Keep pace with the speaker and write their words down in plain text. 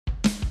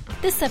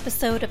This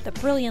episode of the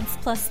Brilliance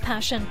Plus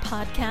Passion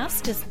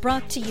podcast is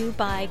brought to you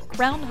by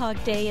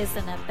Groundhog Day is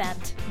an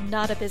event,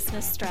 not a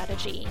business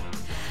strategy.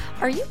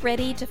 Are you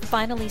ready to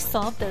finally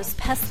solve those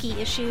pesky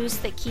issues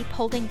that keep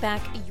holding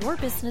back your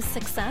business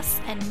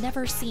success and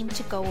never seem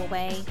to go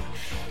away?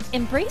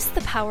 Embrace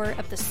the power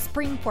of the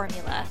spring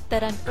formula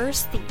that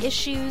unearths the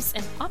issues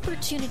and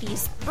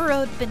opportunities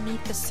burrowed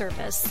beneath the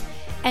surface,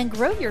 and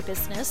grow your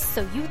business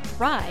so you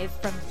thrive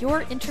from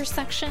your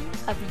intersection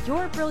of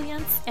your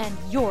brilliance and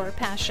your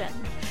passion.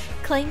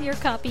 Claim your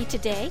copy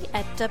today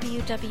at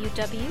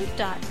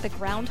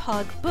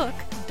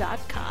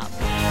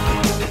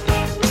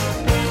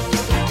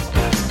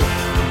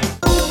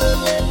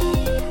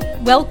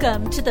www.thegroundhogbook.com.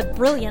 Welcome to the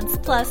Brilliance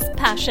Plus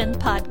Passion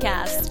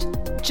podcast.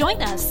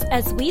 Join us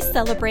as we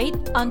celebrate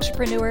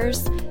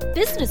entrepreneurs,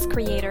 business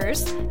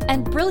creators,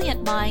 and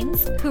brilliant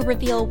minds who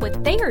reveal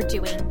what they are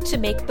doing to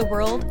make the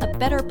world a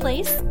better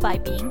place by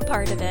being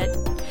part of it.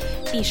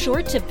 Be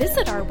sure to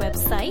visit our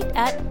website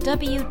at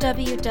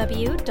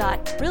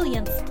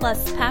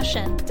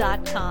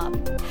www.brilliancepluspassion.com.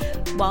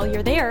 While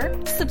you're there,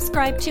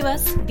 subscribe to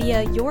us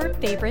via your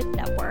favorite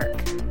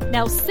network.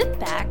 Now sit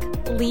back,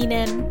 lean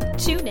in,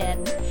 tune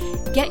in,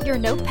 get your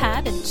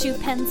notepad and 2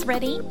 pens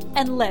ready,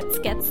 and let's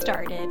get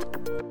started.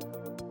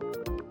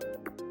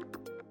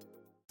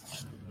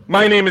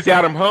 My name is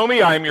Adam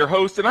Homey. I am your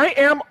host, and I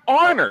am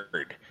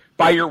honored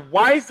by your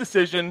wise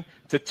decision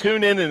to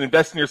tune in and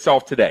invest in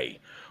yourself today.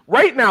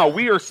 Right now,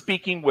 we are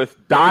speaking with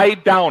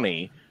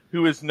Downie,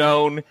 who is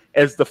known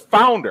as the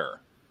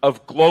founder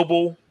of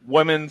Global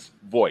Women's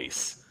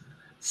Voice.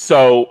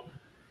 So,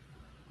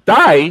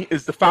 Di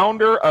is the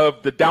founder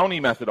of the Downie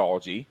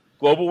methodology,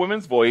 Global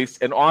Women's Voice,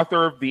 and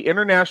author of the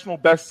international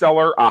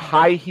bestseller, A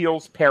High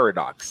Heels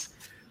Paradox.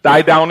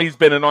 Di Downie's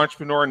been an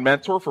entrepreneur and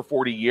mentor for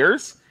 40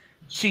 years.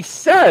 She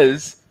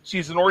says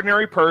she's an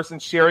ordinary person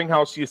sharing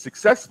how she has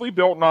successfully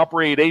built and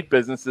operated 8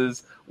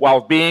 businesses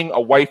while being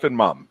a wife and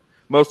mom.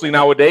 Mostly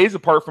nowadays,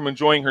 apart from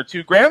enjoying her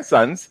 2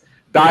 grandsons,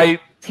 Di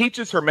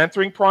teaches her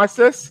mentoring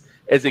process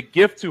as a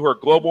gift to her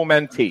global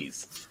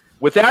mentees.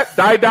 With that,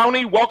 Di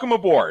Downie, welcome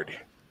aboard.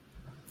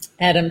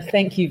 Adam,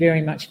 thank you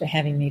very much for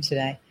having me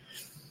today.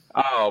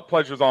 Oh,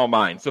 pleasure's all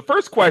mine. So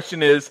first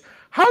question is,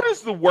 how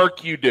does the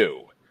work you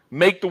do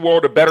make the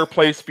world a better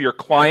place for your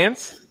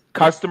clients,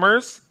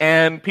 customers,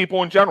 and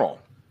people in general?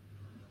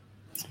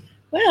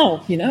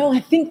 Well, I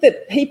think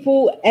that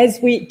people, as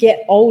we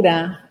get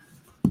older,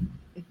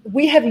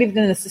 we have lived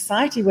in a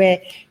society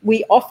where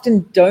we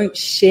often don't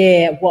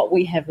share what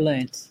we have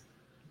learnt.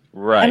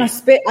 Right. And I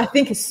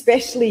think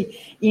especially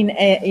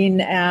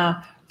in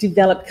our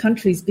developed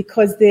countries,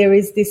 because there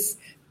is this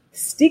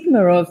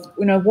stigma of,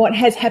 what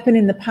has happened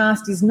in the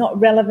past is not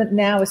relevant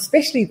now,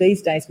 especially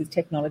these days with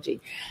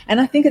technology. And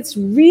I think it's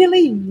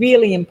really,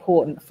 really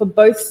important for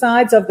both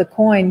sides of the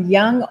coin,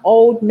 young,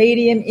 old,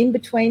 medium, in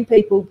between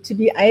people, to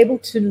be able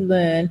to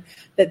learn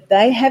that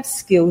they have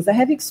skills, they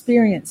have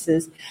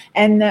experiences,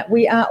 and that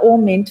we are all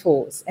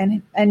mentors.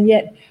 And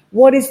yet,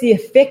 what is the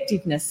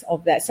effectiveness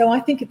of that? So I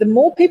think the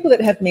more people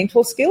that have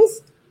mentor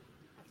skills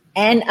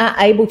and are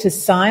able to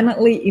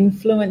silently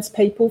influence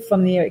people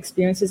from their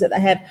experiences that they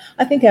have,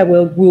 I think our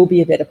world will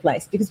be a better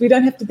place, because we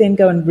don't have to then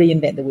go and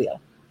reinvent the wheel.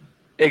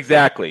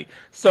 Exactly.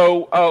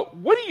 So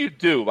what do you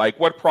do? Like,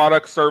 what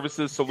products,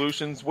 services,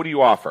 solutions, what do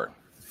you offer?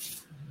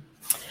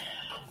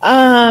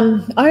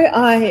 What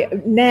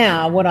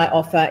I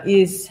offer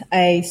is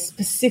a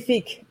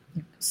specific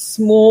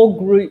small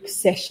group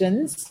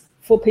sessions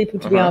for people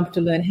to be able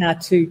to learn how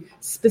to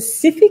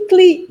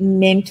specifically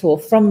mentor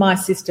from my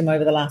system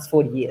over the last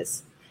 40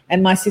 years.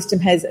 And my system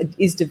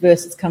is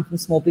diverse. It's come from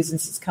small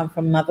business. It's come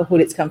from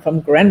motherhood. It's come from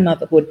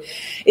grandmotherhood.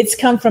 It's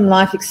come from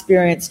life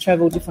experience,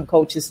 travel, different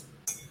cultures.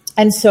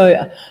 And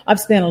so I've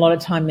spent a lot of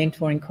time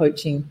mentoring,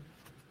 coaching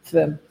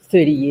for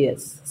 30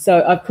 years.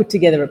 So I've put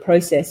together a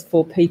process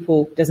for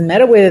people, doesn't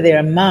matter whether they're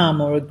a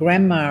mum or a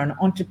grandma, an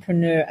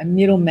entrepreneur, a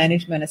middle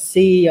management, a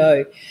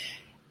CEO.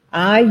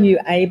 Are you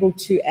able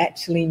to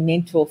actually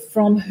mentor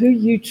from who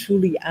you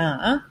truly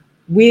are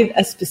with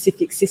a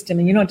specific system,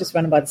 and you're not just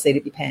running by the seat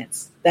of your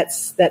pants?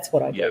 That's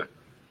what I do. Yeah.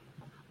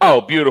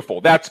 Oh,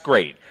 beautiful. That's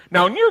great.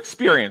 Now, in your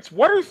experience,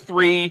 what are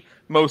 3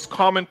 most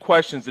common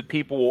questions that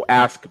people will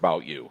ask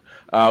about you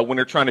when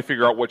they're trying to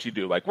figure out what you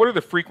do? Like, what are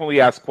the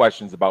frequently asked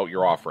questions about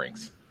your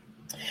offerings?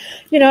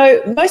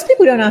 Most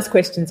people don't ask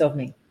questions of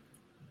me.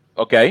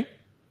 Okay.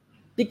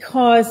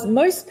 Because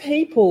most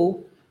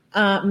people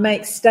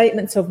make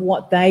statements of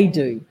what they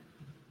do.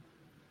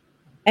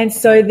 And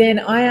so then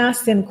I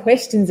ask them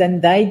questions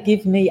and they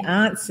give me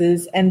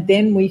answers, and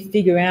then we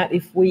figure out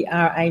if we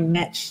are a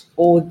match,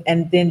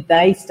 and then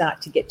they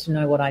start to get to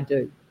know what I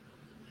do.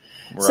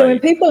 Right. So when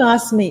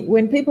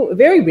people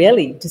very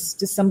rarely does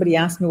somebody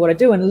ask me what I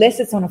do, unless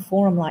it's on a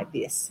forum like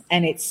this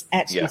and it's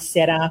actually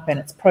set up and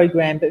it's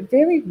programmed, but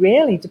very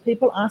rarely do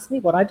people ask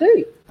me what I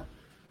do.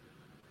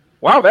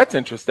 Wow, that's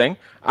interesting.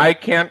 I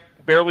can't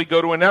barely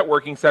go to a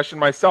networking session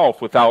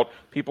myself without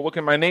people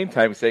looking at my name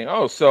tag and saying,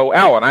 "Oh, so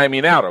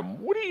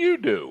Adam, what do you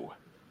do?"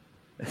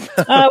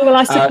 Well,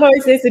 I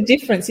suppose there's a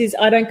difference. Is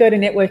I don't go to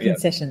networking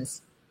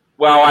sessions.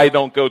 Well, I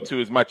don't go to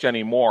as much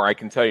anymore. I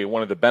can tell you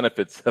one of the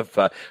benefits of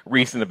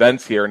recent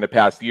events here in the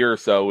past year or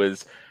so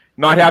is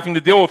not having to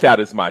deal with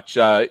that as much.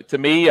 To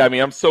me, I mean,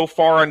 I'm so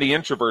far on the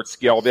introvert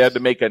scale, they had to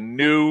make a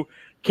new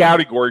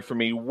category for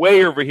me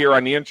way over here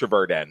on the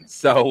introvert end.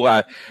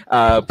 So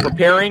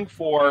preparing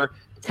for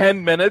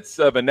 10 minutes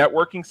of a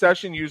networking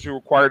session usually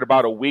required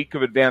about a week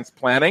of advanced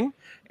planning.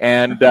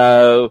 And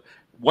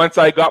once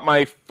I got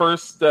my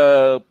first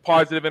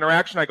positive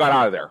interaction, I got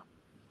out of there.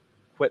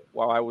 Quit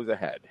while I was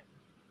ahead.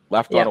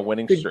 Left on a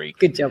winning streak.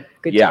 Good job.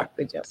 Good job.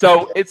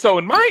 So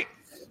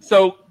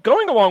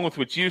going along with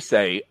what you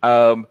say,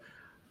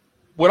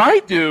 what I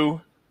do,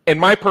 in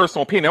my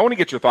personal opinion, I want to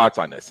get your thoughts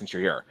on this since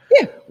you're here.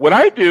 Yeah. What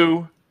I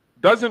do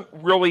doesn't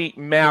really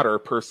matter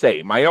per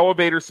se. My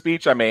elevator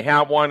speech, I may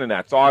have one, and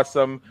that's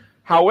awesome.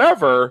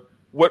 However,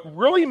 what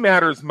really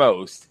matters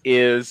most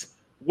is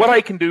what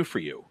I can do for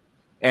you.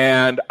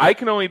 And I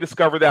can only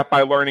discover that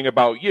by learning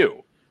about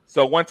you.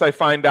 So once I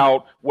find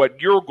out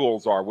what your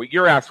goals are, what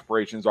your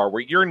aspirations are,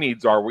 what your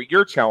needs are, what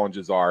your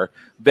challenges are,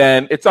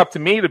 then it's up to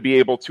me to be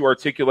able to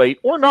articulate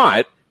or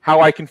not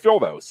how I can fill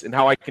those and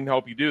how I can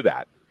help you do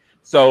that.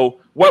 So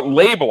what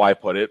label I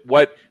put it,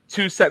 what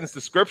 2-sentence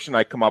description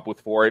I come up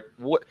with for it,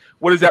 what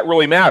does that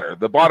really matter?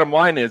 The bottom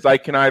line is I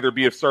can either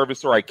be of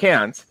service or I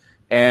can't,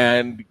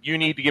 and you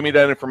need to give me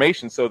that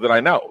information so that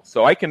I know.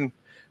 So I can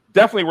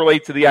definitely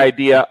relate to the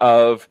idea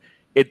of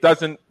it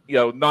doesn't,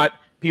 not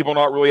people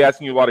not really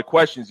asking you a lot of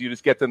questions. You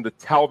just get them to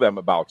tell them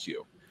about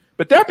you.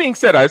 But that being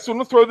said, I just want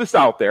to throw this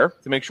out there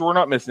to make sure we're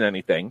not missing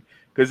anything,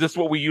 because this is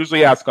what we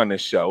usually ask on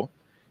this show.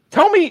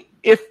 Tell me,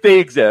 if they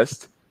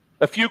exist,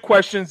 a few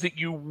questions that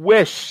you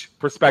wish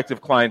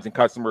prospective clients and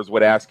customers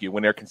would ask you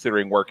when they're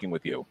considering working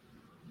with you.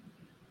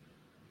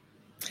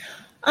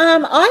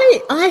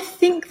 I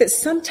think that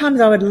sometimes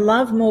I would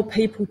love more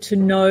people to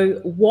know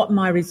what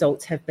my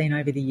results have been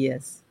over the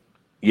years.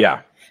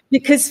 Yeah.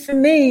 Because for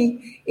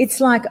me, it's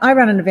like I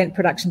run an event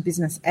production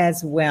business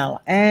as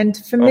well. And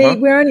for me,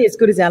 we're only as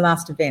good as our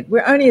last event.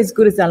 We're only as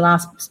good as our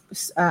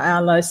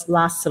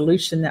last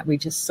solution that we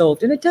just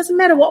solved. And it doesn't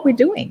matter what we're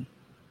doing.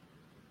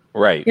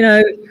 Right.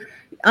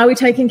 Are we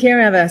taking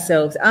care of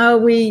ourselves? Are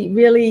we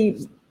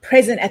really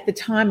present at the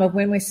time of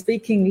when we're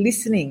speaking,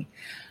 listening?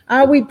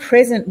 Are we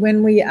present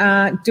when we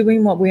are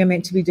doing what we are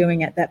meant to be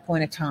doing at that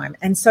point of time?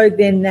 And so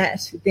then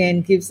that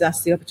then gives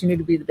us the opportunity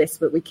to be the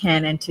best that we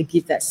can and to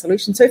give that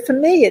solution. So for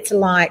me, it's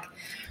like,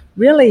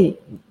 really,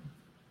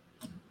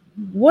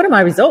 what are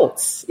my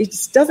results? It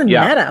just doesn't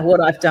matter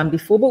what I've done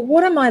before, but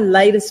what are my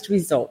latest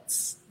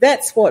results?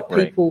 That's what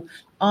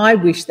I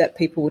wish that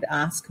people would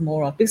ask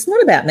more of. It's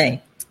not about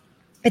me.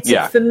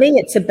 For me,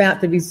 it's about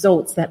the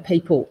results that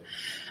people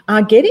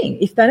are getting.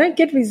 If they don't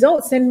get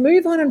results, then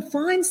move on and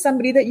find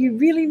somebody that you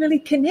really, really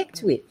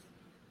connect with.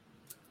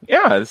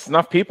 Yeah, there's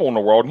enough people in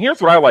the world. And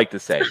here's what I like to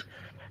say.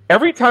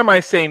 Every time I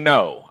say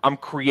no, I'm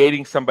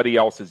creating somebody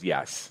else's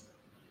yes.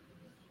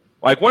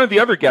 Like one of the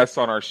other guests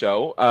on our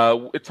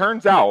show, it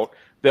turns out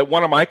that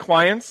one of my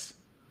clients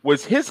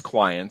was his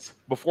client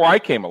before I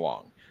came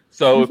along.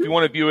 So if you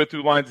want to view it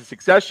through lines of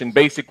succession,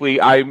 basically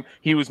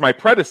he was my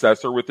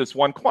predecessor with this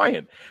one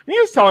client. And he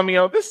was telling me,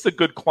 this is a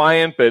good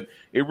client, but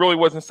it really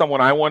wasn't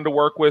someone I wanted to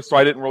work with, so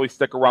I didn't really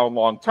stick around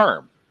long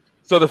term.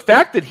 So the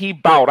fact that he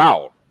bowed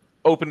out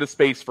opened a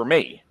space for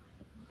me.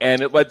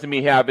 And it led to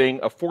me having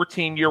a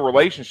 14-year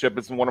relationship.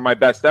 It's one of my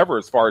best ever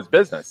as far as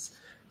business.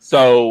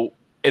 So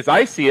as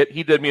I see it,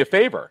 he did me a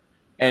favor.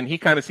 And he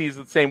kind of sees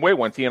it the same way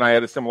once he and I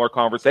had a similar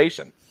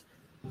conversation.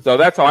 So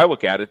that's how I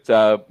look at it.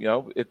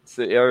 It's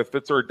either it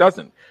fits or it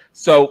doesn't.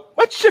 So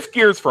let's shift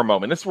gears for a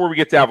moment. This is where we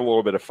get to have a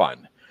little bit of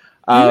fun.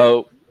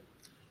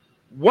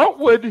 What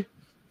would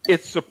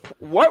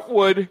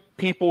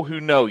people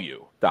who know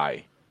you,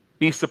 Di,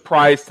 be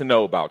surprised to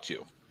know about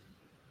you?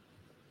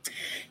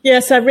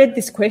 Yes, I read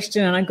this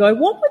question and I go,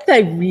 what would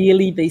they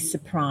really be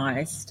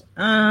surprised?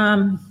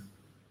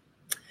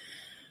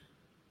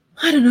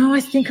 I don't know. I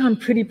think I'm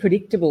pretty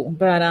predictable,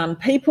 but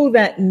people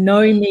that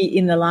know me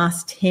in the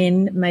last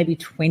 10, maybe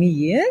 20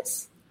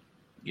 years,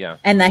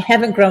 and they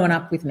haven't grown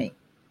up with me.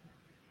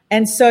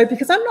 And so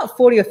because I'm not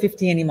 40 or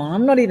 50 anymore,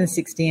 I'm not even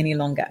 60 any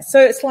longer.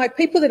 So it's like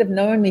people that have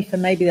known me for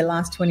maybe the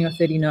last 20 or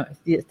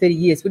 30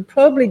 years would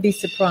probably be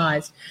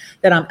surprised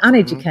that I'm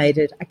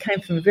uneducated. I came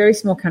from a very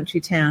small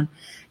country town,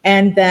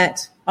 and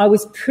that I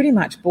was pretty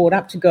much brought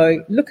up to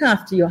go look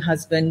after your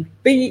husband,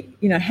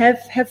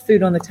 have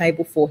food on the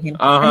table for him.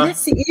 And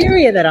that's the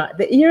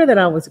era that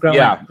I was growing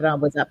up, that I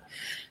was up.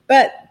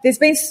 But there's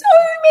been so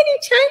many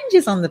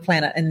changes on the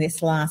planet in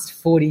this last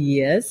 40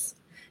 years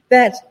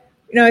that,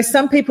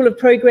 some people have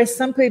progressed,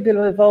 some people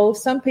have evolved,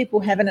 some people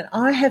haven't. And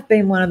I have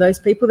been one of those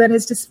people that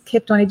has just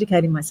kept on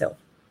educating myself.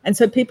 And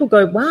so people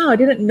go, wow, I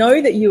didn't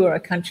know that you were a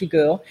country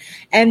girl.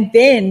 And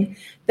then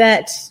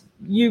that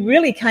you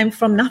really came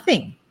from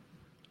nothing.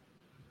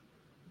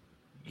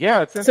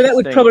 Yeah, it's So that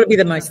would probably be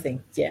the most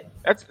thing. Yeah.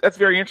 That's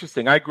very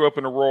interesting. I grew up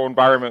in a rural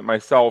environment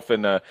myself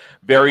in a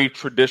very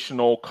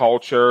traditional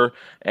culture,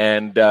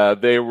 and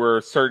there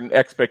were certain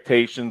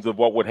expectations of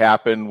what would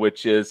happen,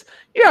 which is,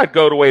 I'd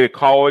go away to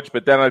college,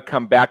 but then I'd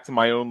come back to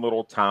my own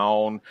little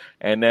town,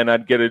 and then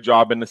I'd get a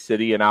job in the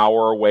city an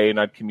hour away,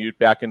 and I'd commute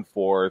back and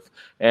forth,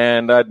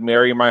 and I'd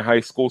marry my high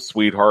school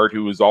sweetheart,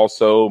 who was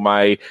also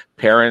my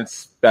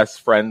parents'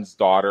 best friend's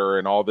daughter,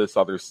 and all this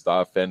other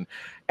stuff, and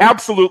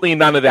absolutely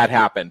none of that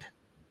happened.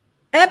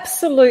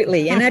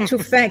 Absolutely. In actual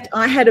fact,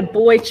 I had a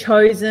boy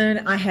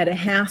chosen. I had a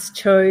house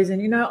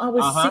chosen. I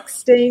was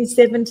 16,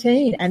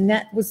 17, and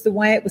that was the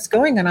way it was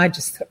going. And I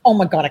just thought, oh,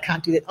 my God, I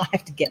can't do that. I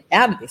have to get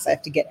out of this. I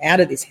have to get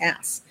out of this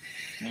house.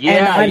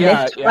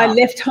 I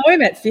left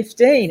home at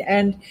 15.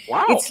 And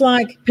It's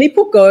like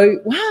people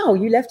go, wow,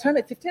 you left home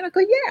at 15? I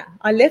go, yeah,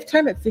 I left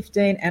home at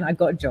 15 and I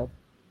got a job.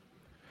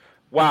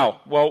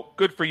 Wow. Well,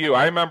 good for you.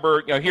 I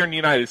remember, here in the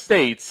United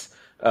States,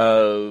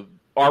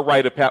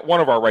 one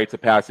of our rites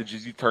of passage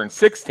is you turn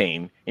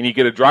 16 and you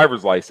get a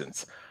driver's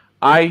license.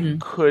 I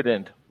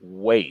couldn't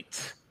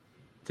wait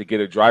to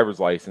get a driver's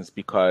license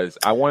because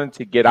I wanted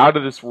to get out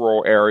of this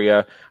rural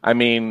area. I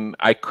mean,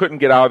 I couldn't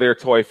get out of there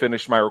till I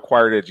finished my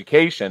required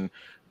education,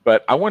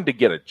 but I wanted to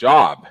get a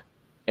job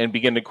and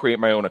begin to create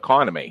my own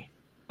economy.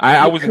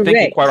 I wasn't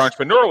thinking quite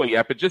entrepreneurially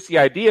yet, but just the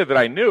idea that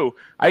I knew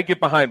I could get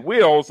behind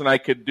wheels and I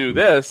could do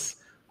this,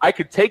 I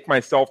could take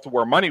myself to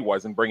where money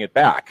was and bring it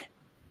back.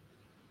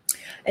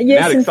 And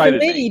yes, and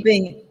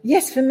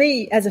for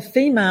me as a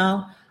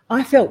female,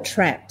 I felt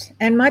trapped.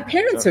 And my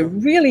parents are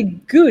really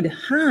good,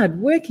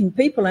 hard-working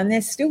people, and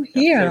they're still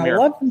here, and I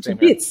love them to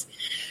bits.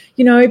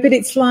 But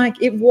it's like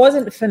it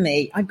wasn't for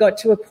me. I got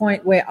to a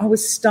point where I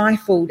was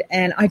stifled,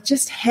 and I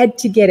just had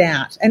to get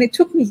out. And it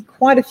took me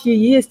quite a few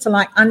years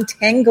to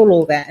untangle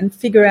all that and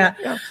figure out,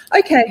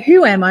 okay,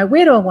 who am I?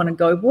 Where do I want to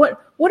go?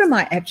 What are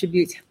my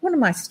attributes? What are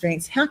my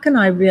strengths? How can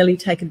I really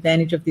take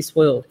advantage of this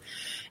world?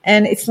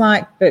 And it's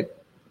like, but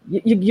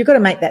you got to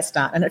make that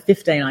start. And at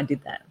 15, I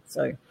did that.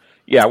 So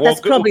that's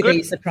probably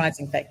the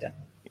surprising factor.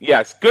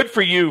 Yes, good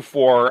for you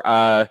for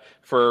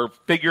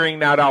figuring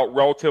that out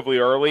relatively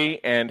early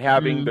and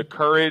having the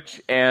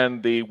courage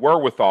and the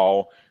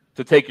wherewithal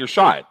to take your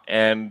shot.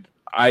 And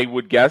I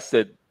would guess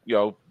that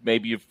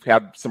maybe you've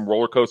had some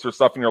roller coaster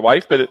stuff in your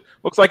life, but it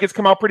looks like it's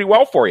come out pretty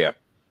well for you.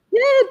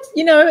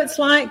 Yeah, it's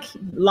like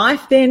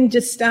life then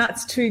just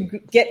starts to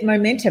get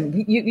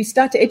momentum. You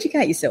start to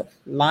educate yourself.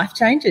 Life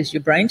changes.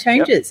 Your brain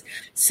changes.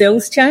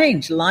 Cells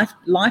change. Life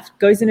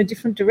goes in a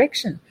different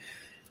direction.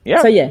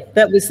 Yeah.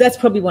 So, that's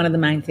probably one of the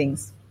main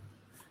things.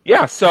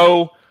 Yeah.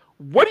 So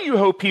what do you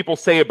hope people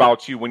say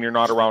about you when you're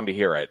not around to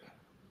hear it?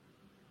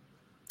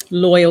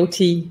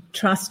 Loyalty,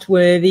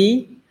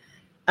 trustworthy,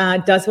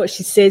 does what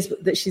she says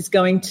that she's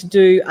going to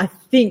do, I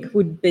think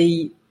would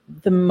be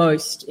the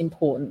most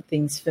important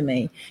things for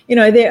me.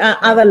 There are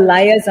other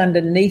layers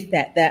underneath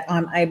that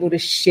I'm able to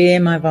share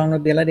my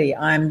vulnerability.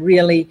 I'm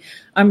really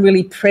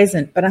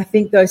present. But I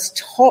think those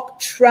top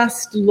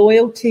trust,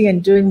 loyalty,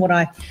 and doing what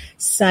I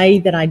say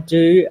that I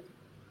do,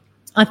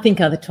 I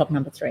think are the top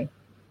number 3.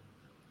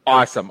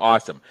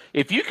 Awesome.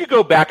 If you could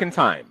go back in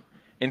time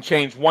and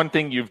change one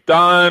thing you've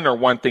done or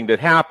one thing that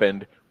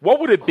happened, what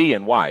would it be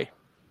and why?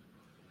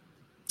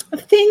 I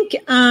think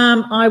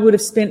I would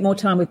have spent more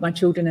time with my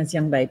children as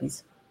young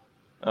babies.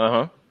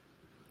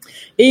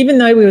 Even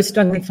though we were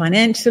struggling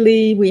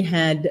financially, we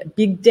had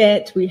big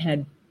debt, we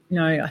had,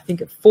 I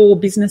think 4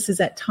 businesses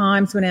at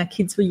times when our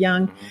kids were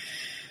young.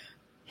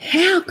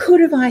 How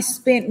could have I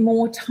spent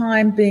more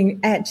time being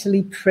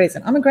actually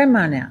present? I'm a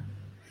grandma now,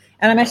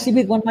 and I'm actually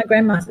with one of my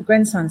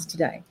grandsons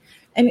today.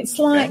 And it's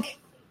like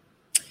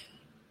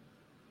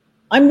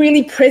I'm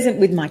really present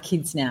with my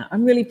kids now.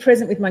 I'm really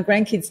present with my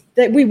grandkids.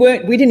 That we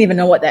didn't even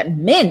know what that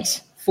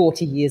meant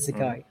 40 years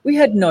ago. We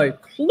had no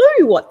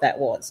clue what that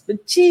was.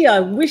 But, gee, I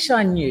wish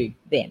I knew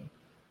then.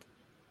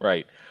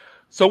 Right.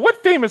 So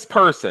what famous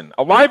person,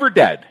 alive or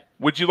dead,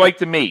 would you like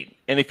to meet?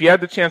 And if you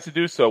had the chance to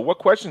do so, what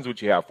questions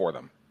would you have for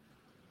them?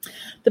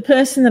 The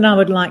person that I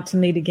would like to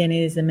meet again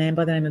is a man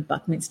by the name of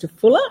Buckminster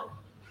Fuller.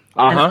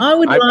 And I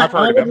would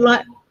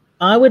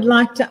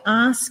like to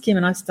ask him,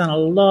 and I've done a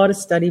lot of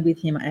study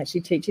with him. I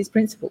actually teach his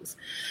principles.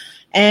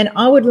 And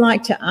I would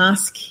like to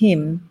ask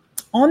him,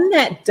 on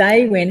that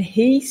day when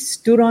he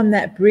stood on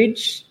that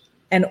bridge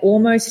and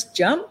almost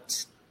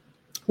jumped,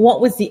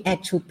 what was the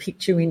actual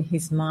picture in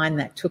his mind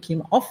that took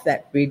him off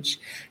that bridge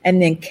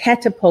and then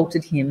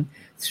catapulted him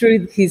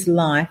through his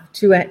life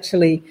to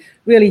actually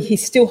really, he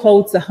still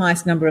holds the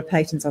highest number of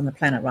patents on the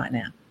planet right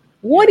now.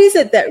 What is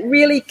it that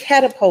really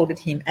catapulted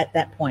him at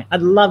that point?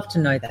 I'd love to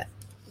know that.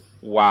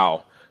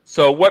 Wow.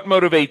 So what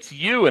motivates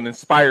you and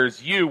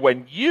inspires you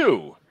when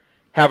you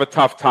have a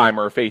tough time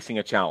or are facing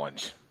a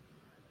challenge?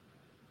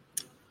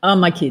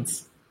 My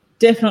kids.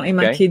 Definitely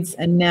my kids,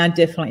 and now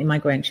definitely my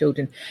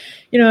grandchildren.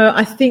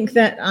 I think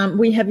that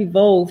we have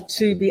evolved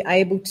to be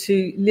able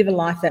to live a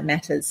life that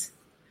matters.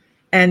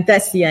 And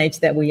that's the age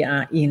that we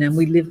are in, and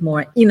we live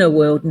more in a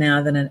world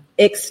now than an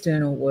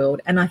external world.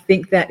 And I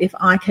think that if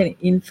I can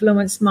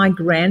influence my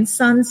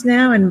grandsons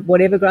now and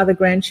whatever other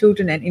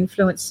grandchildren and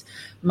influence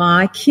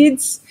my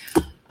kids,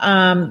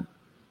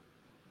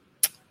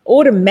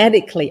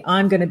 automatically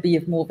I'm going to be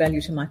of more value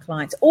to my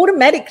clients.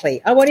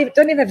 Automatically.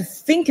 Don't even have to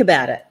think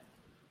about it,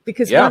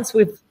 because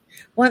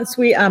once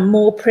we are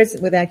more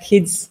present with our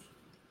kids,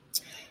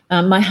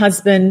 my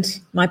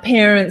husband, my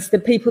parents, the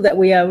people that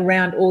we are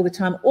around all the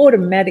time,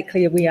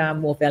 automatically we are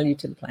more value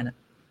to the planet.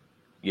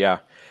 Yeah.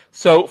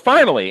 So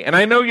finally, and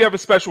I know you have a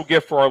special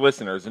gift for our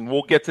listeners, and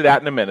we'll get to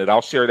that in a minute.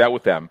 I'll share that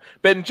with them.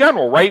 But in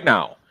general, right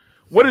now,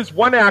 what is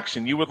one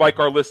action you would like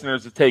our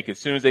listeners to take as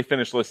soon as they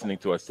finish listening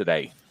to us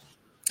today?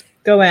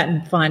 Go out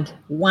and find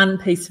one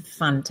piece of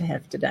fun to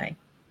have today.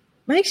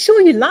 Make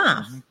sure you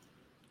laugh.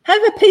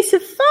 Have a piece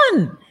of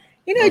fun.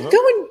 Go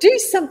and do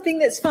something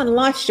that's fun.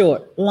 Life's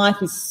short.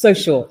 Life is so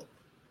short.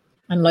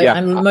 And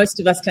most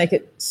of us take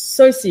it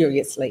so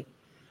seriously.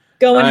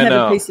 Go and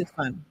have a piece of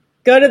fun.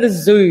 Go to the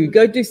zoo.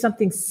 Go do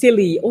something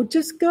silly. Or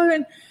just go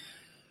and,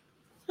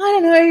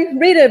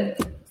 read a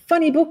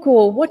funny book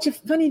or watch a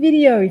funny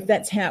video if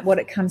that's what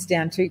it comes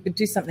down to. But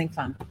do something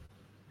fun.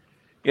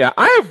 Yeah,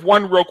 I have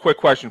one real quick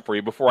question for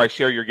you before I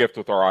share your gift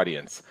with our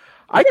audience.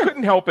 I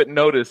couldn't help but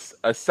notice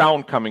a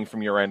sound coming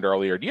from your end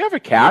earlier. Do you have a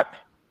cat?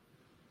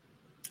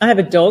 I have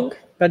a dog,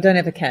 but I don't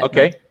have a cat.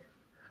 Okay.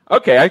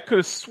 Okay, I could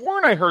have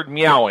sworn I heard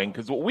meowing,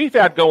 because what we've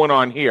had going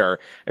on here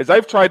is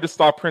I've tried to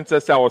stop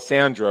Princess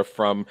Alessandra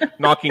from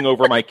knocking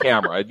over my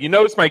camera. You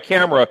notice my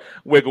camera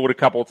wiggled a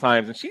couple of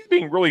times, and she's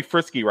being really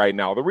frisky right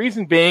now. The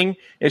reason being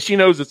is she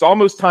knows it's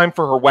almost time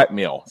for her wet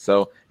meal.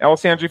 So,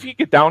 Alessandra, if you could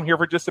get down here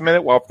for just a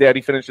minute while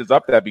Daddy finishes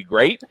up, that'd be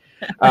great.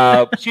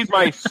 She's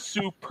my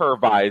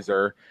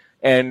supervisor,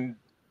 and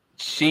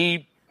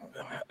we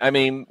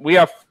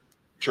have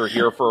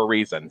here for a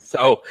reason.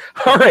 So,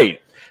 all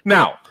right.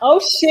 Now,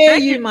 I'll share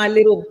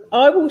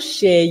I will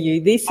share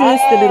you. This is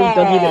the little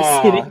doggy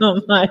that's sitting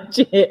on my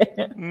chair.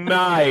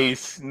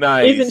 Nice.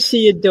 Isn't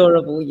she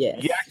adorable?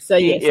 Yes. So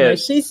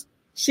yes,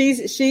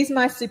 she's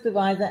my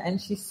supervisor,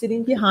 and she's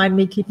sitting behind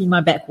me, keeping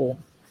my back warm.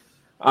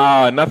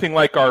 Nothing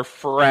like our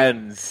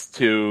friends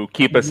to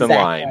keep us in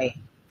line.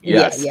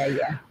 Yes.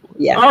 Yeah.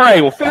 All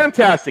right. Well,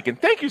 fantastic. And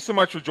thank you so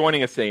much for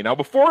joining us today. Now,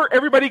 before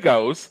everybody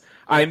goes,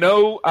 I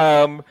know,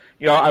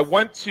 I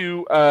want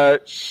to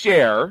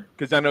share,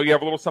 because I know you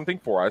have a little something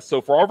for us.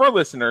 So for all of our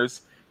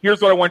listeners,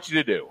 here's what I want you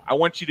to do. I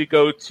want you to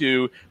go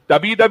to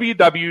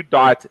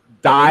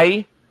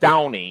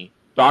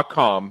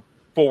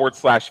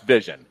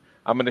www.downie.com/vision.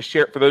 I'm going to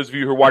share it for those of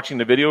you who are watching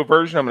the video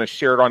version. I'm going to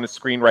share it on the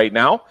screen right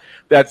now.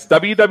 That's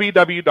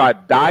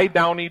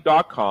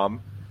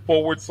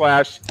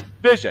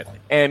www.downie.com/vision.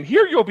 And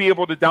here you'll be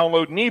able to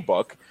download an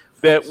ebook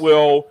that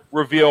will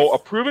reveal a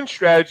proven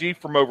strategy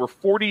from over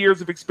 40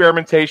 years of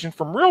experimentation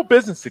from real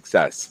business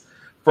success,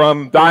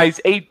 from Di's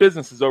 8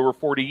 businesses over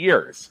 40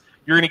 years.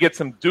 You're going to get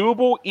some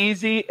doable,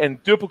 easy,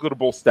 and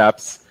duplicatable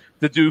steps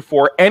to do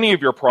for any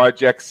of your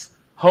projects,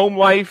 home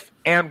life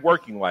and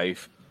working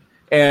life.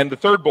 And the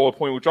third bullet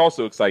point, which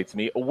also excites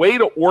me, a way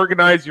to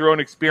organize your own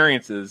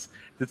experiences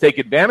to take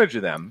advantage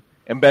of them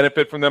and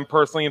benefit from them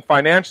personally and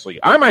financially.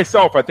 I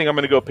myself, I think I'm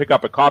going to go pick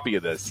up a copy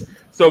of this.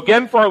 So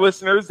again, for our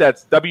listeners,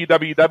 that's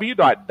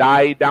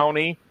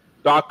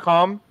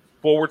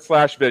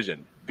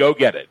www.didownie.com/vision. Go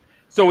get it.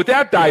 So with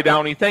that, Di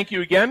Downie, thank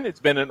you again.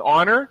 It's been an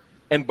honor,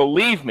 and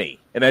believe me,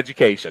 an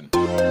education.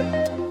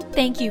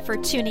 Thank you for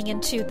tuning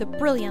into the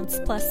Brilliance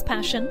Plus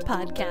Passion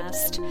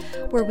podcast,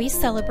 where we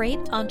celebrate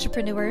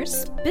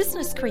entrepreneurs,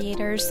 business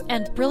creators,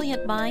 and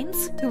brilliant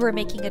minds who are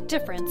making a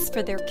difference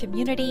for their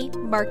community,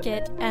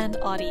 market, and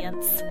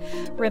audience.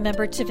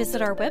 Remember to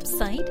visit our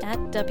website at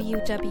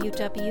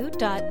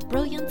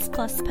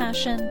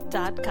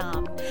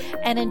www.brilliancepluspassion.com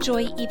and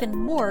enjoy even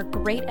more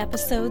great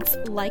episodes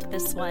like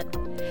this one.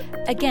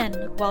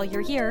 Again, while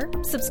you're here,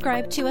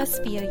 subscribe to us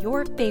via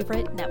your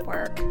favorite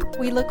network.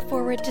 We look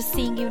forward to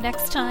seeing you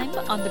next time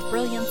on the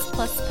Brilliance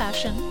Plus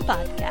Passion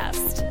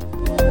podcast.